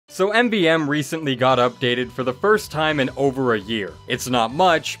So MvM recently got updated for the first time in over a year. It's not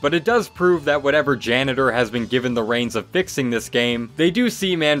much, but it does prove that whatever janitor has been given the reins of fixing this game, they do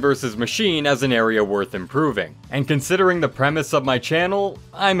see Man vs. Machine as an area worth improving. And considering the premise of my channel,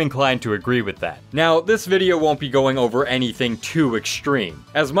 I'm inclined to agree with that. Now, this video won't be going over anything too extreme.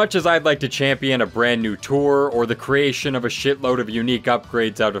 As much as I'd like to champion a brand new tour or the creation of a shitload of unique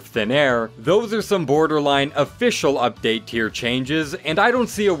upgrades out of thin air, those are some borderline official update tier changes, and I don't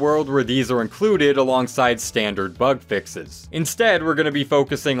see a world where these are included alongside standard bug fixes. Instead, we're going to be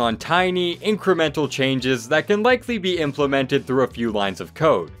focusing on tiny, incremental changes that can likely be implemented through a few lines of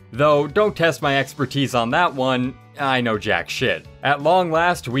code. Though, don't test my expertise on that one, I know jack shit. At long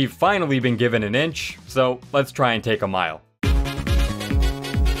last, we've finally been given an inch, so let's try and take a mile.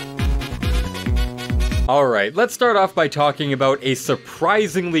 Alright, let's start off by talking about a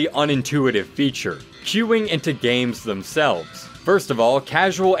surprisingly unintuitive feature: queuing into games themselves. First of all,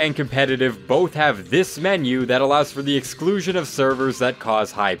 casual and competitive both have this menu that allows for the exclusion of servers that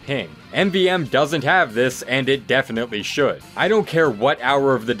cause high ping. MvM doesn't have this, and it definitely should. I don't care what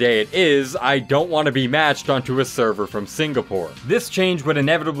hour of the day it is, I don't want to be matched onto a server from Singapore. This change would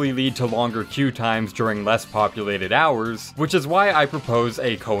inevitably lead to longer queue times during less populated hours, which is why I propose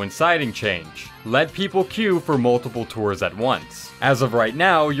a coinciding change. Let people queue for multiple tours at once. As of right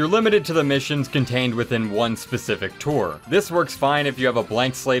now, you're limited to the missions contained within one specific tour. This works fine if you have a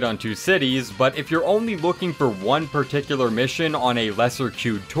blank slate on 2 cities, but if you're only looking for one particular mission on a lesser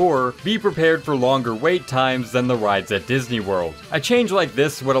queued tour, be prepared for longer wait times than the rides at Disney World. A change like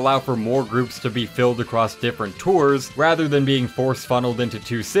this would allow for more groups to be filled across different tours, rather than being force funneled into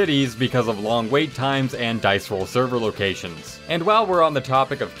 2 cities because of long wait times and dice roll server locations. And while we're on the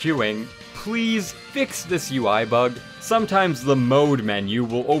topic of queuing, please fix this UI bug. Sometimes the mode menu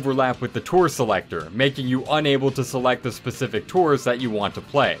will overlap with the tour selector, making you unable to select the specific tours that you want to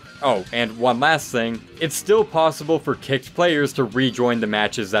play. Oh, and one last thing, it's still possible for kicked players to rejoin the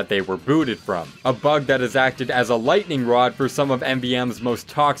matches that they were booted from, a bug that has acted as a lightning rod for some of MvM's most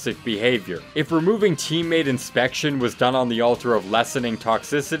toxic behavior. If removing teammate inspection was done on the altar of lessening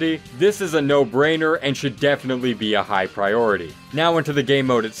toxicity, this is a no-brainer and should definitely be a high priority. Now into the game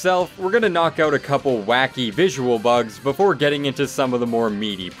mode itself, we're gonna knock out a couple wacky visual bugs before getting into some of the more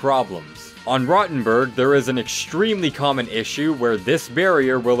meaty problems. On Rottenburg, there is an extremely common issue where this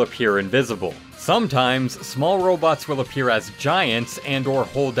barrier will appear invisible. Sometimes, small robots will appear as giants and/or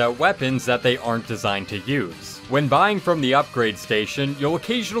hold out weapons that they aren't designed to use. When buying from the upgrade station, you'll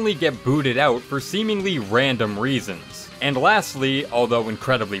occasionally get booted out for seemingly random reasons. And lastly, although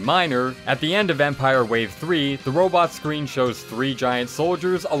incredibly minor, at the end of Empire Wave 3, the robot screen shows 3 giant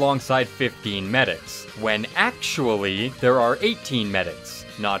soldiers alongside 15 medics, when actually there are 18 medics,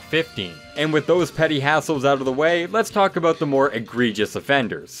 not 15. And with those petty hassles out of the way, let's talk about the more egregious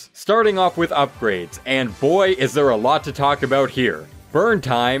offenders. Starting off with upgrades, and boy is there a lot to talk about here. Burn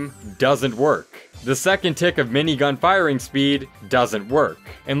time doesn't work. The second tick of minigun firing speed doesn't work,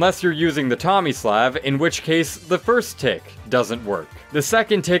 unless you're using the Tomislav, in which case the first tick doesn't work. The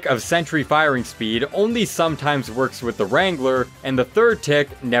second tick of sentry firing speed only sometimes works with the Wrangler, and the third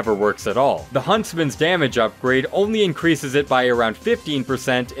tick never works at all. The Huntsman's damage upgrade only increases it by around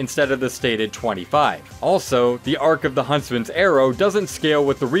 15% instead of the stated 25%. Also, the arc of the Huntsman's arrow doesn't scale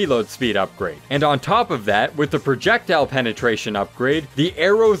with the reload speed upgrade. And on top of that, with the projectile penetration upgrade, the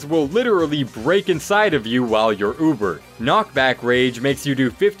arrows will literally break inside of you while you're Ubered. Knockback Rage makes you do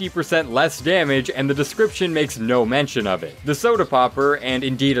 50% less damage, and the description makes no mention of it. The Soda Popper, and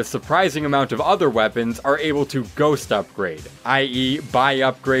indeed a surprising amount of other weapons, are able to ghost upgrade, i.e. buy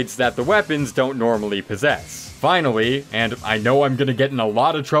upgrades that the weapons don't normally possess. Finally, and I know I'm gonna get in a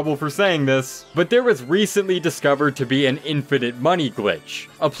lot of trouble for saying this, but there was recently discovered to be an infinite money glitch,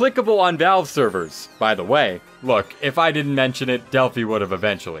 applicable on Valve servers, by the way. Look, if I didn't mention it, Delphi would have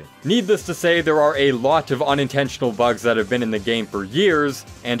eventually. Needless to say, there are a lot of unintentional bugs that have been in the game for years,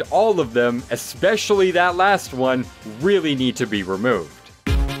 and all of them, especially that last one, really need to be removed.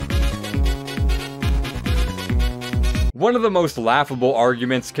 One of the most laughable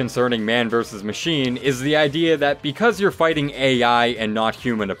arguments concerning Man vs. Machine is the idea that because you're fighting AI and not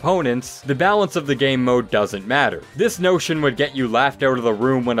human opponents, the balance of the game mode doesn't matter. This notion would get you laughed out of the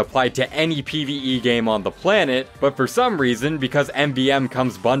room when applied to any PvE game on the planet, but for some reason, because MvM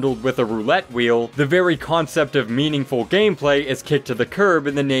comes bundled with a roulette wheel, the very concept of meaningful gameplay is kicked to the curb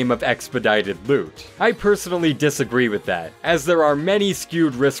in the name of expedited loot. I personally disagree with that, as there are many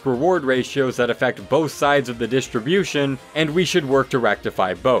skewed risk-reward ratios that affect both sides of the distribution, solution, and we should work to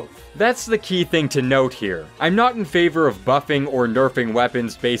rectify both. That's the key thing to note here. I'm not in favor of buffing or nerfing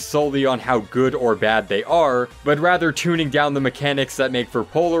weapons based solely on how good or bad they are, but rather tuning down the mechanics that make for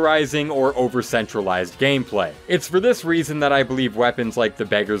polarizing or over-centralized gameplay. It's for this reason that I believe weapons like the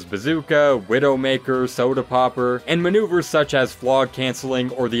Beggar's Bazooka, Widowmaker, Soda Popper, and maneuvers such as Flog Canceling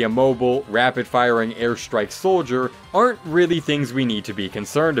or the immobile, rapid-firing Airstrike Soldier aren't really things we need to be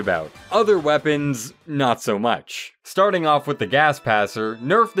concerned about. Other weapons, not so much. Starting off with the Gas Passer,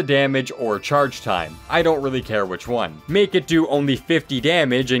 nerf the damage or charge time. I don't really care which one. Make it do only 50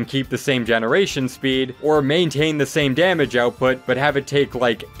 damage and keep the same generation speed, or maintain the same damage output but have it take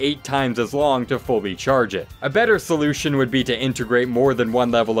like 8 times as long to fully charge it. A better solution would be to integrate more than one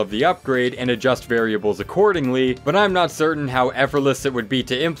level of the upgrade and adjust variables accordingly, but I'm not certain how effortless it would be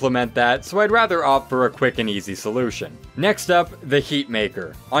to implement that, so I'd rather opt for a quick and easy solution. Next up, the Heat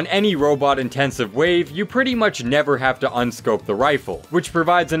Maker. On any robot-intensive wave, you pretty much never have to unscope the rifle, which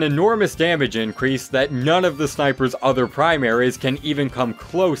provides an enormous damage increase that none of the sniper's other primaries can even come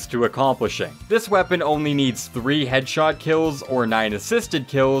close to accomplishing. This weapon only needs 3 headshot kills or 9 assisted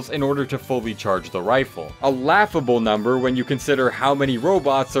kills in order to fully charge the rifle. A laughable number when you consider how many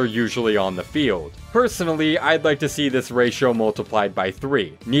robots are usually on the field. Personally, I'd like to see this ratio multiplied by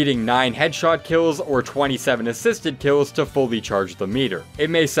 3, needing 9 headshot kills or 27 assisted kills to fully charge the meter. It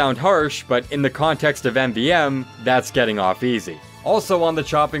may sound harsh, but in the context of MvM, that's getting off easy. Also on the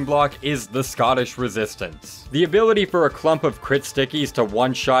chopping block is the Scottish Resistance. The ability for a clump of crit stickies to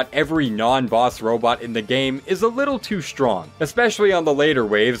one-shot every non-boss robot in the game is a little too strong, especially on the later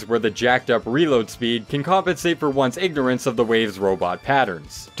waves where the jacked up reload speed can compensate for one's ignorance of the wave's robot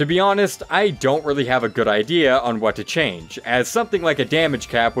patterns. To be honest, I don't really have a good idea on what to change, as something like a damage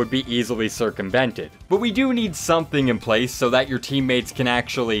cap would be easily circumvented. But we do need something in place so that your teammates can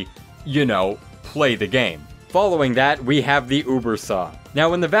actually, play the game. Following that, we have the Uber Saw.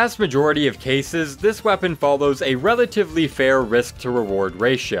 Now, in the vast majority of cases, this weapon follows a relatively fair risk-to-reward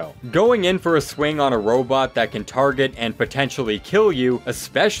ratio. Going in for a swing on a robot that can target and potentially kill you,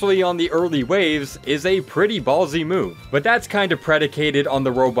 especially on the early waves, is a pretty ballsy move. But that's kind of predicated on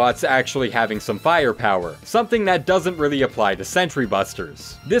the robots actually having some firepower, something that doesn't really apply to Sentry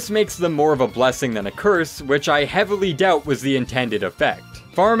Busters. This makes them more of a blessing than a curse, which I heavily doubt was the intended effect.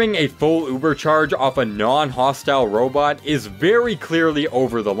 Farming a full Uber charge off a non-hostile robot is very clearly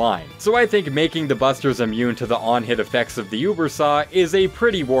over the line, so I think making the Busters immune to the on-hit effects of the Uber Saw is a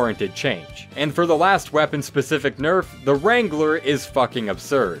pretty warranted change. And for the last weapon-specific nerf, the Wrangler is fucking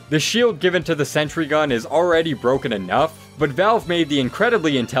absurd. The shield given to the sentry gun is already broken enough, but Valve made the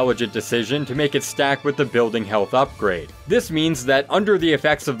incredibly intelligent decision to make it stack with the building health upgrade. This means that under the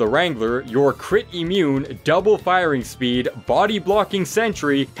effects of the Wrangler, your crit immune, double firing speed, body blocking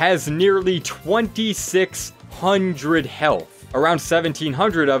sentry has nearly 2,600 health. Around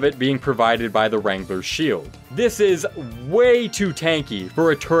 1,700 of it being provided by the Wrangler's shield. This is way too tanky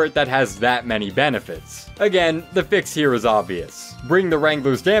for a turret that has that many benefits. Again, the fix here is obvious. Bring the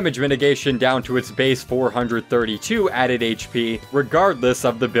Wrangler's damage mitigation down to its base 432 added HP, regardless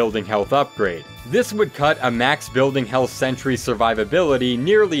of the building health upgrade. This would cut a max building health sentry survivability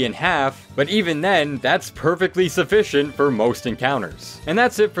nearly in half, but even then, that's perfectly sufficient for most encounters. And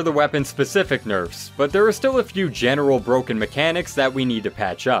that's it for the weapon-specific nerfs, but there are still a few general broken mechanics that we need to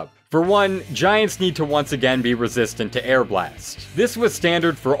patch up. For one, Giants need to once again be resistant to Air Blast. This was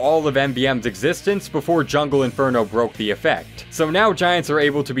standard for all of MvM's existence before Jungle Inferno broke the effect, so now Giants are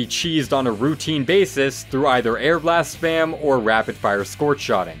able to be cheesed on a routine basis through either Air Blast spam or rapid-fire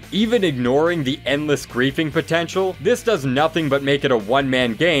Scorch-shotting. Even ignoring the endless griefing potential, this does nothing but make it a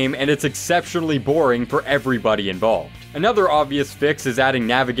one-man game, and it's exceptionally boring for everybody involved. Another obvious fix is adding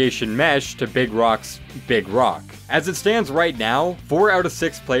navigation mesh to Big Rock's Big Rock. As it stands right now, 4 out of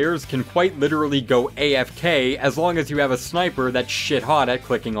 6 players can quite literally go AFK as long as you have a sniper that's shit hot at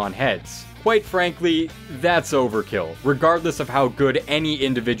clicking on heads. Quite frankly, that's overkill, regardless of how good any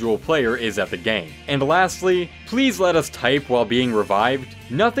individual player is at the game. And lastly, please let us type while being revived.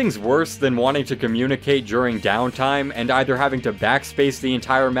 Nothing's worse than wanting to communicate during downtime and either having to backspace the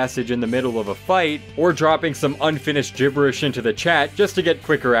entire message in the middle of a fight, or dropping some unfinished gibberish into the chat just to get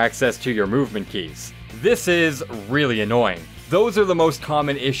quicker access to your movement keys. This is really annoying. Those are the most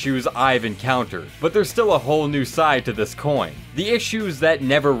common issues I've encountered, but there's still a whole new side to this coin. The issues that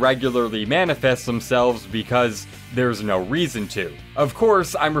never regularly manifest themselves because there's no reason to. Of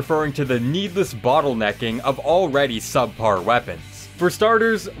course, I'm referring to the needless bottlenecking of already subpar weapons. For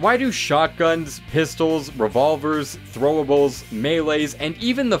starters, why do shotguns, pistols, revolvers, throwables, melees, and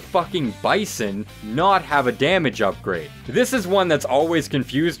even the fucking bison not have a damage upgrade? This is one that's always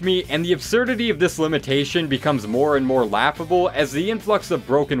confused me, and the absurdity of this limitation becomes more and more laughable as the influx of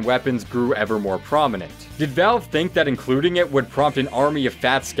broken weapons grew ever more prominent. Did Valve think that including it would prompt an army of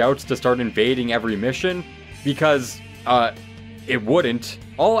fat scouts to start invading every mission? Because, it wouldn't.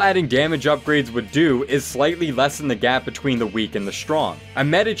 All adding damage upgrades would do is slightly lessen the gap between the weak and the strong. A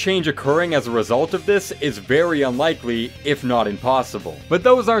meta change occurring as a result of this is very unlikely, if not impossible. But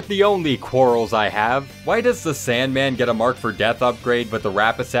those aren't the only quarrels I have. Why does the Sandman get a Mark for Death upgrade but the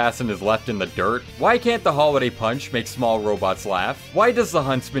Rap Assassin is left in the dirt? Why can't the Holiday Punch make small robots laugh? Why does the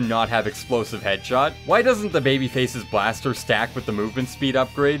Huntsman not have Explosive Headshot? Why doesn't the Babyface's Blaster stack with the movement speed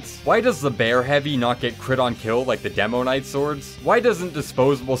upgrades? Why does the Bear Heavy not get crit on kill like the Demo Knight swords? Why doesn't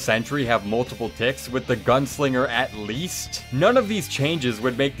Disposable Sentry have multiple ticks with the Gunslinger at least? None of these changes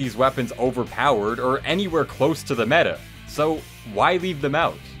would make these weapons overpowered or anywhere close to the meta, so why leave them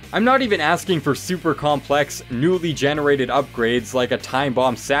out? I'm not even asking for super complex, newly generated upgrades like a Time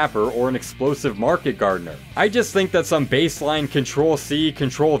Bomb Sapper or an Explosive Market Gardener. I just think that some baseline Control-C,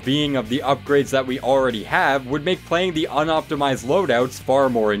 Control-Ving of the upgrades that we already have would make playing the unoptimized loadouts far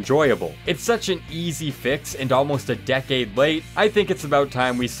more enjoyable. It's such an easy fix and almost a decade late, I think it's about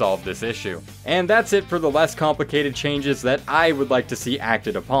time we solve this issue. And that's it for the less complicated changes that I would like to see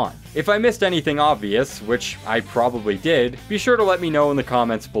acted upon. If I missed anything obvious, which I probably did, be sure to let me know in the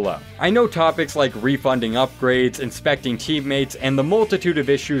comments below. I know topics like refunding upgrades, inspecting teammates, and the multitude of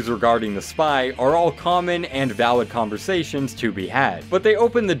issues regarding the spy are all common and valid conversations to be had, but they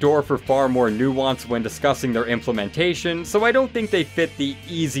open the door for far more nuance when discussing their implementation, so I don't think they fit the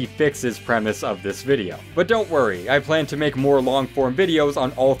easy fixes premise of this video. But don't worry, I plan to make more long-form videos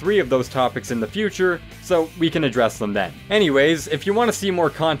on all three of those topics in the future, so we can address them then. Anyways, if you want to see more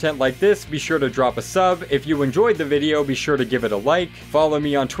content like this, be sure to drop a sub. If you enjoyed the video, be sure to give it a like, follow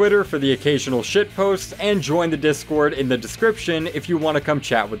me on Twitter for the occasional shitposts, and join the Discord in the description if you want to come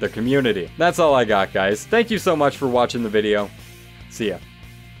chat with the community. That's all I got, guys. Thank you so much for watching the video. See ya.